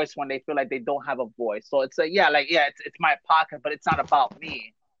a voice when they feel like they don't have a voice. So it's yeah, it's my pocket, but it's not about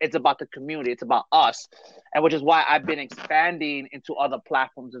me. It's about the community. It's about us. And which is why I've been expanding into other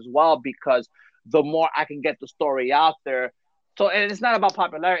platforms as well, because the more I can get the story out there. So, and it's not about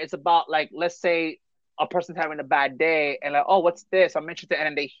popularity. It's about, like, let's say a person's having a bad day and like, oh, what's this? I'm interested. And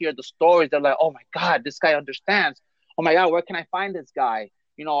then they hear the stories. They're like, oh my God, this guy understands. Oh my God, where can I find this guy?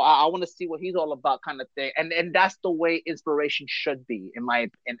 I want to see what he's all about, kind of thing. And that's the way inspiration should be, in my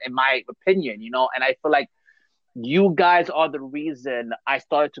opinion. And I feel like you guys are the reason I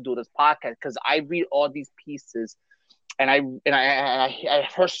started to do this podcast, because I read all these pieces, and I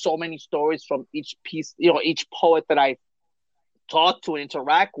heard so many stories from each piece, each poet that I talk to and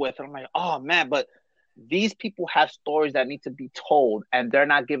interact with, and I'm like, oh man, but these people have stories that need to be told, and they're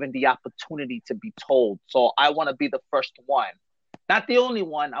not given the opportunity to be told. So I want to be the first one, not the only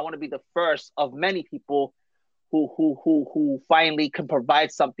one. I want to be the first of many people who finally can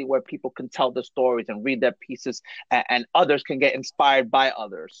provide something where people can tell the stories and read their pieces, and others can get inspired by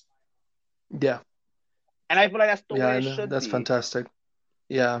others. Yeah. And I feel like that's the way it should that's be. fantastic.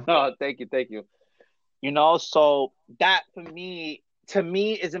 Yeah. No, thank you. So that to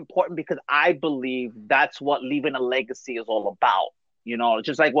me is important, because I believe that's what leaving a legacy is all about.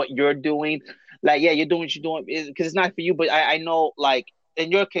 Just like what you're doing. Like, yeah, you're doing what you're doing because it's not for you, but I know, like, in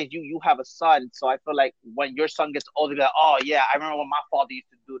your case, you have a son, so I feel like when your son gets older, like, oh yeah, I remember when my father used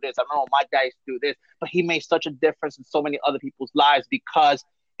to do this. I remember when my dad used to do this. But he made such a difference in so many other people's lives because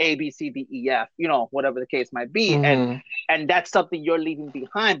A, B, C, D, E, F, whatever the case might be. Mm-hmm. And that's something you're leaving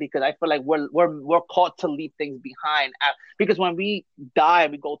behind, because I feel like we're called to leave things behind, because when we die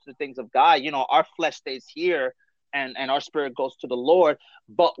and we go to the things of God, our flesh stays here, and our spirit goes to the Lord.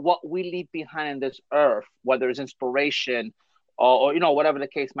 But what we leave behind in this earth, whether it's inspiration or whatever the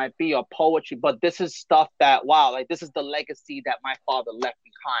case might be, or poetry, but this is stuff that, wow, like, this is the legacy that my father left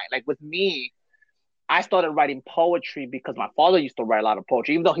behind. Like with me, I started writing poetry because my father used to write a lot of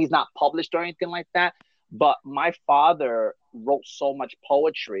poetry, even though he's not published or anything like that. But my father wrote so much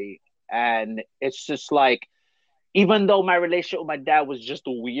poetry, and it's just like, even though my relationship with my dad was just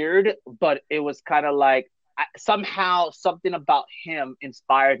weird, but it was kind of like, somehow something about him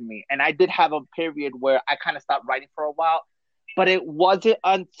inspired me. And I did have a period where I kind of stopped writing for a while, but it wasn't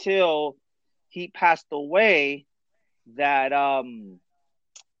until he passed away that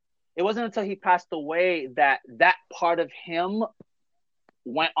that part of him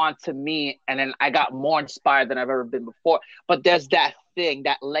went on to me, and then I got more inspired than I've ever been before. But there's that thing,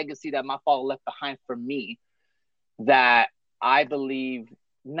 that legacy that my father left behind for me, that I believe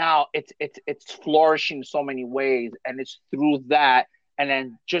now it's flourishing in so many ways, and it's through that. And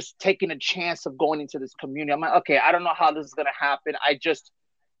then just taking a chance of going into this community. I'm like, okay, I don't know how this is gonna happen. I just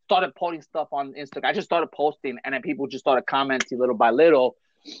started posting stuff on Instagram. I just started posting, and then people just started commenting little by little.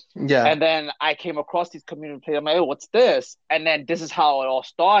 Yeah. And then I came across these community pages. I'm like, hey, what's this? And then this is how it all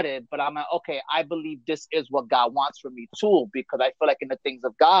started. But I'm like, okay, I believe this is what God wants for me too, because I feel like in the things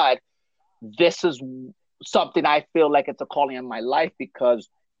of God, this is something I feel like it's a calling in my life, because,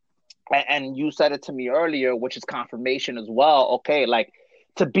 and you said it to me earlier, which is confirmation as well. Okay, like,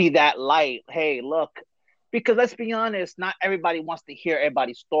 to be that light. Hey, look, because let's be honest, not everybody wants to hear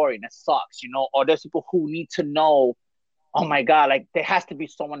everybody's story, and it sucks, or there's people who need to know, oh my God, like, there has to be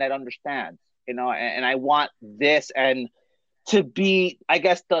someone that understands, and I want this, and to be, I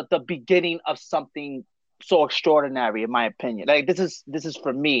guess, the beginning of something so extraordinary, in my opinion. Like, this is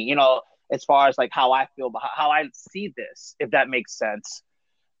for me, as far as like how I feel about how I see this, if that makes sense.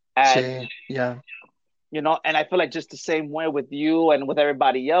 And yeah, and I feel like just the same way with you and with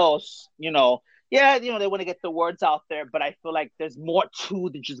everybody else, yeah, they want to get the words out there, but I feel like there's more to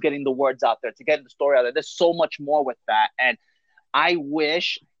than just getting the words out there, to getting the story out there. There's so much more with that. And I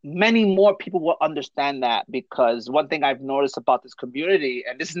wish many more people will understand that, because one thing I've noticed about this community,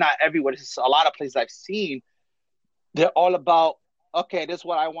 and this is not everywhere, this is a lot of places I've seen, they're all about, okay, this is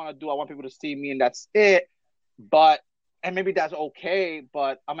what I want to do. I want people to see me, and that's it. And maybe that's okay,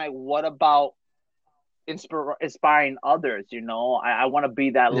 but I'm like, what about inspiring others? I want to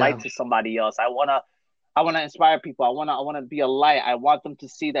be that light to somebody else. I want to inspire people. I want to be a light. I want them to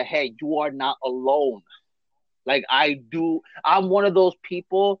see that, hey, you are not alone. Like, I'm one of those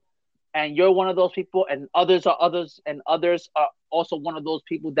people, and you're one of those people, and others are also one of those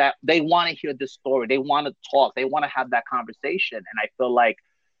people that they want to hear this story. They want to talk. They want to have that conversation. And I feel like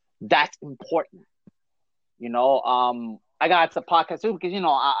that's important. I got into podcast too, because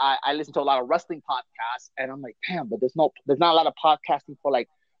I listen to a lot of wrestling podcasts, and I'm like, damn, but there's not a lot of podcasting for like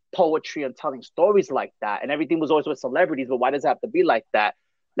poetry and telling stories like that. And everything was always with celebrities, but why does it have to be like that?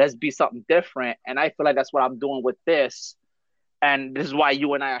 Let's be something different. And I feel like that's what I'm doing with this. And this is why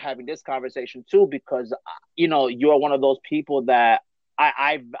you and I are having this conversation too, because you're one of those people that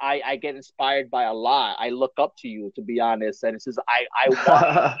I get inspired by a lot. I look up to you, to be honest, and it's just I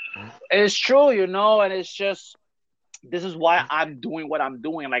want. It's true, and it's just this is why I'm doing what I'm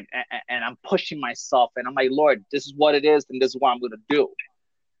doing, like, and I'm pushing myself, and I'm like, Lord, this is what it is, and this is what I'm gonna do,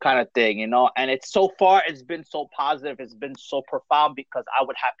 kind of thing. And it's so far, it's been so positive, it's been so profound because I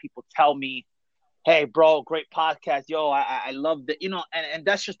would have people tell me, "Hey, bro, great podcast, yo, I love it," and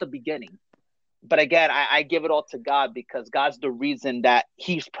that's just the beginning. But again, I give it all to God because God's the reason that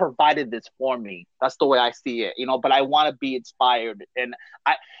He's provided this for me. That's the way I see it. But I want to be inspired, and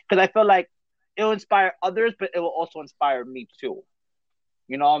because I feel like it'll inspire others, but it will also inspire me too.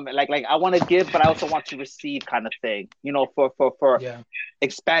 Like I want to give, but I also want to receive, kind of thing. For Yeah.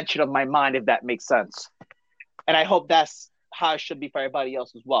 expansion of my mind, if that makes sense. And I hope that's how it should be for everybody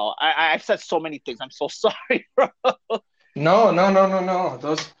else as well. I've said so many things. I'm so sorry, bro. No, no, no, no, no.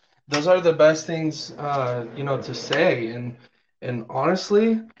 Those are the best things, to say. And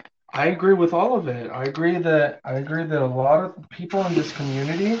honestly, I agree with all of it. I agree that a lot of people in this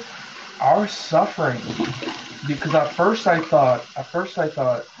community are suffering because at first I thought,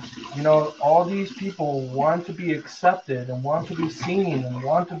 all these people want to be accepted and want to be seen and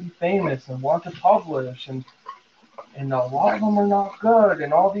want to be famous and want to publish and a lot of them are not good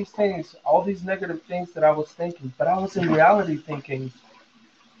and all these things, all these negative things that I was thinking. But I was in reality thinking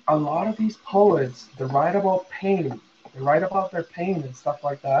a lot of these poets, they write about pain, they write about their pain and stuff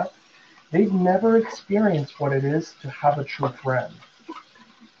like that. They've never experienced what it is to have a true friend.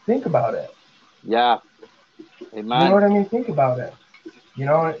 Think about it. Yeah, You know amen. what I mean? Think about it.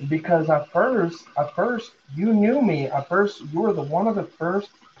 Because at first, you knew me. At first, you were the one of the first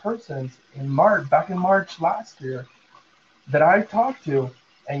persons back in March last year, that I talked to,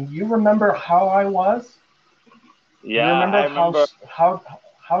 and you remember how I was. You Yeah, remember I remember.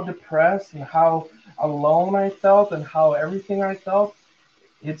 how depressed and how alone I felt and how everything I felt.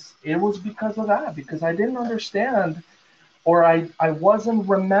 It was because of that, because I didn't understand, or I wasn't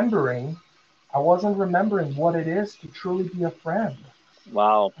remembering what it is to truly be a friend.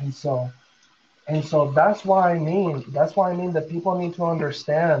 Wow. And so that's why I mean that people need to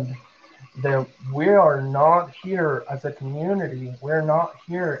understand that we are not here as a community. We're not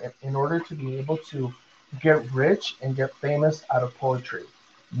here in order to be able to get rich and get famous out of poetry.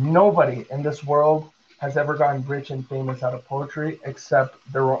 Nobody in this world has ever gotten rich and famous out of poetry except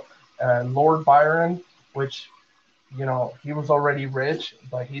Lord Byron, which, he was already rich,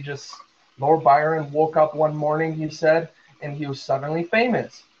 but Lord Byron woke up one morning, he said, and he was suddenly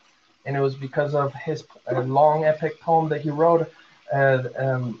famous. And it was because of his long epic poem that he wrote.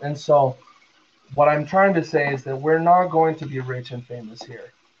 And so what I'm trying to say is that we're not going to be rich and famous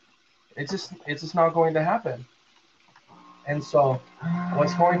here. It's just not going to happen. And so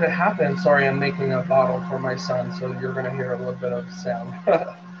what's going to happen? Sorry, I'm making a bottle for my son, so you're going to hear a little bit of sound.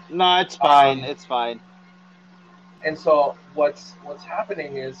 No, it's fine. um, It's fine. and so what's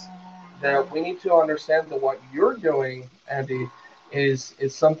happening is that we need to understand that what you're doing, Andy, is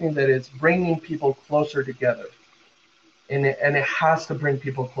something that is bringing people closer together. And it has to bring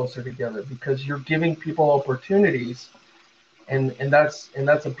people closer together because you're giving people opportunities, and that's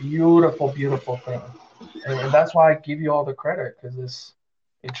a beautiful, beautiful thing. And that's why I give you all the credit, because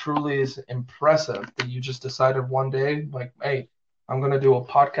it truly is impressive that you just decided one day, like, hey, I'm gonna do a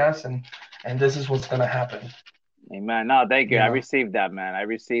podcast, and this is what's gonna happen. Amen. No, thank you. You I know, received that, man. I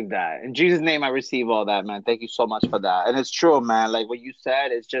received that. In Jesus' name, I receive all that, man. Thank you so much for that. And it's true, man. Like what you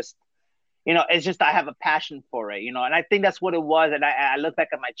said, it's just I have a passion for it. And I think that's what it was. And I look back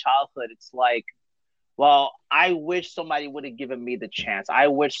at my childhood. It's like, well, I wish somebody would have given me the chance. I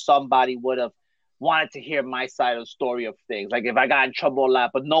wish somebody would have wanted to hear my side of the story of things. Like if I got in trouble a lot,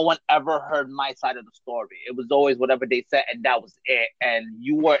 but no one ever heard my side of the story. It was always whatever they said, and that was it. And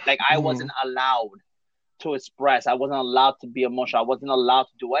you were like, I mm-hmm. wasn't allowed to express. I wasn't allowed to be emotional. I wasn't allowed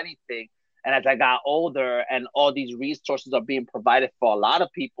to do anything. And as I got older, and all these resources are being provided for a lot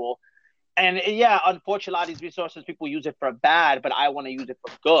of people, and yeah, unfortunately, a lot of these resources people use it for bad, but I want to use it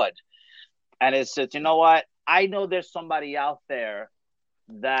for good. And it's just, you know what? I know there's somebody out there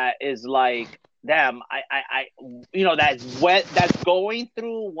that is like, damn, that's going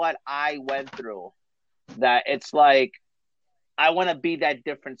through what I went through. That it's like I want to be that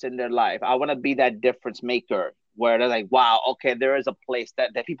difference in their life. I want to be that difference maker where they're like, wow, okay, there is a place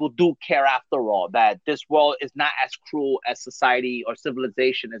that people do care after all, that this world is not as cruel as society or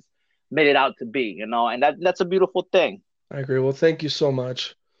civilization has made it out to be. And that's a beautiful thing. I agree. Well, thank you so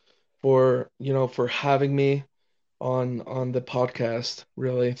much for having me on the podcast.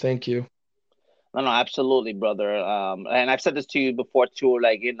 Really, thank you. No, absolutely, brother. And I've said this to you before too,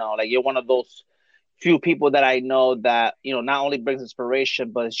 like, like you're one of those few people that I know that, not only brings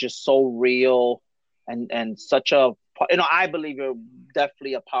inspiration, but it's just so real and such a, I believe you're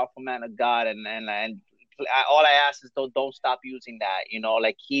definitely a powerful man of God. And all I ask is don't stop using that,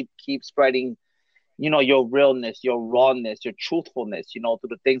 like keep spreading, your realness, your rawness, your truthfulness, through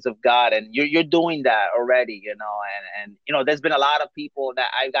the things of God. And you're doing that already, and there's been a lot of people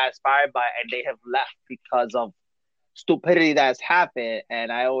that I got inspired by and they have left because of stupidity that's happened.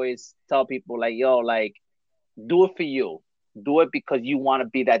 And I always tell people like, yo, like, do it for you. Do it because you want to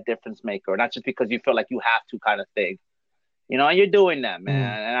be that difference maker, not just because you feel like you have to kind of thing. And you're doing that, Mm,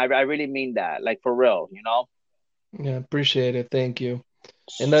 man. And I really mean that, like for real. yeah, appreciate it. Thank you.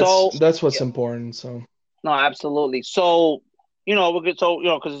 And that's So that's what's yeah, important. So, no, absolutely. So, we're good. So,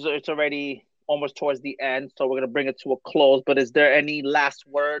 because it's already almost towards the end, so we're gonna bring it to a close. But is there any last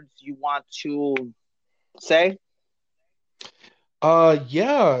words you want to say?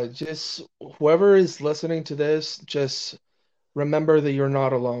 yeah, just whoever is listening to this, just remember that you're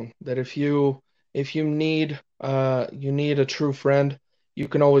not alone. That if you need a true friend, you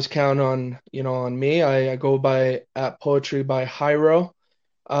can always count on me. I go by at Poetry by Hyro.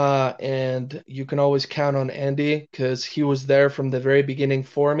 And you can always count on Andy because he was there from the very beginning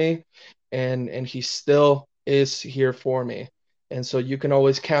for me, and he still is here for me. And so you can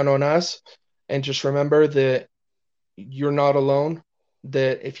always count on us. And just remember that you're not alone.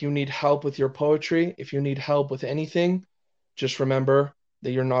 That if you need help with your poetry, if you need help with anything, just remember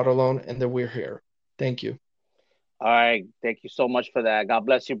that you're not alone and that we're here. Thank you. All right. Thank you so much for that. God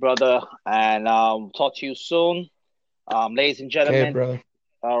bless you, brother. And talk to you soon. Ladies and Okay, gentlemen. brother.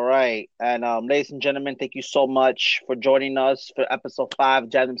 All right. And ladies and gentlemen, thank you so much for joining us for episode 5,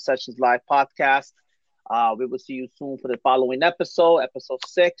 Jasmine Sessions Live podcast. We will see you soon for the following episode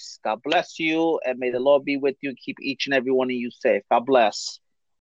 6. God bless you, and may the Lord be with you and keep each and every one of you safe. God bless.